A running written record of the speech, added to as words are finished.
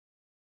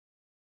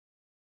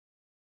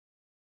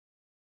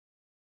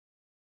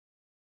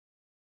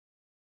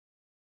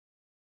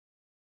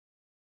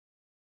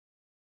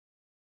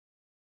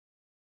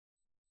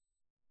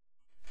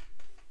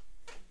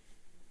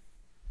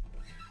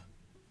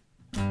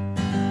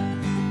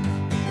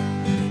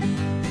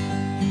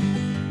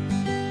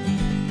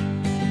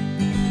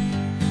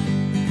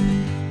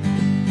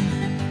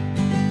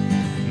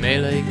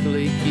Mele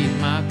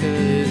Kalikimaka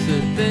is a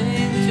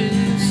thing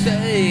to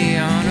say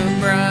on a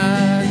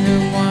bright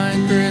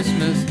Hawaiian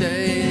Christmas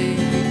day.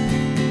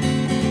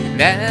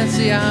 That's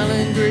the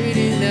island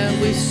greeting that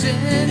we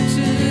send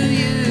to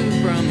you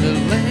from the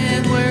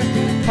land where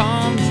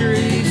palm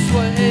trees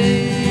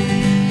sway.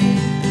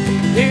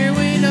 Here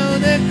we know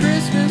that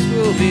Christmas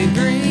will be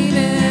green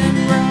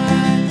and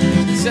bright,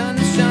 the sun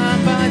will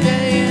shine by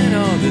day and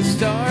all the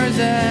stars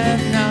at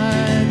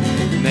night.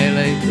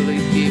 Mele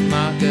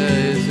Kalikimaka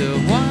is a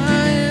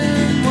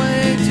Hawaiian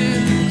way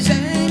to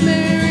say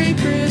Merry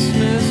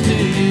Christmas to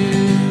you.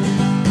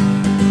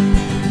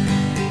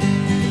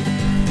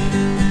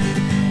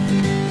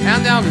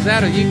 Hound Dog, is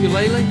that a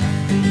ukulele?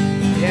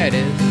 Yeah, it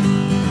is.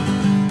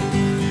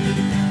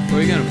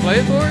 Are you gonna play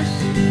it for us?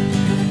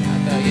 I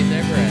thought you'd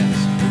never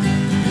ask.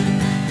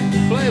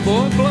 Play,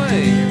 boy,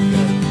 play. Here we go.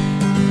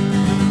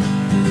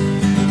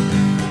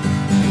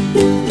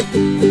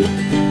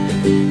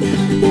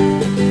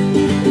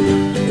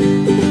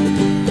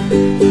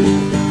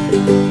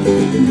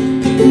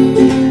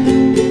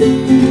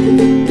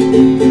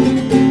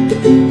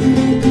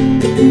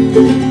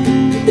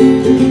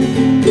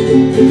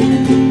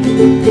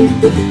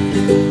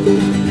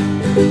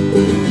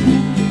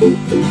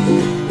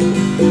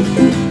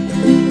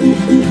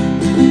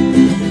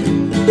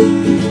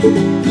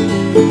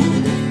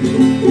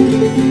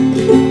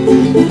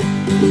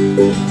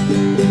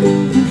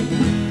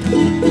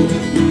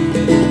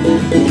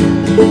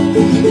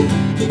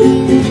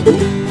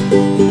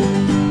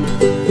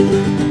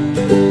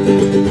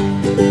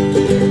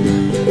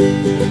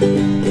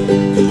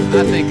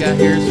 I think I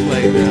hear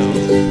sleigh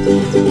bells.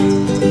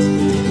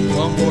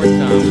 One more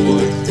time,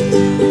 boys.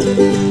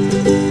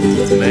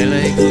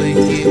 Mele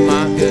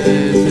Kalikimaka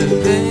is a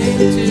thing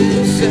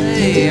to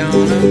say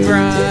on a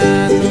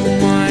bright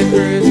Hawaiian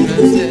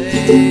Christmas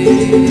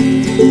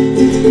day.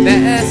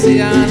 That's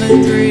the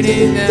island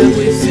greeting that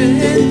we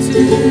send to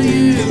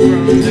you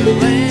from the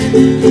land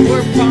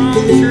where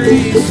palm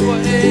trees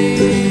sway.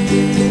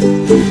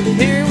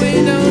 Here we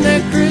know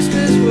that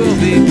Christmas will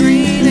be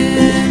green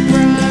and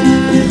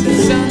bright, the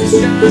sun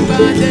shine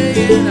by day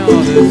and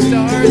all the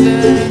stars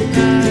at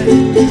night.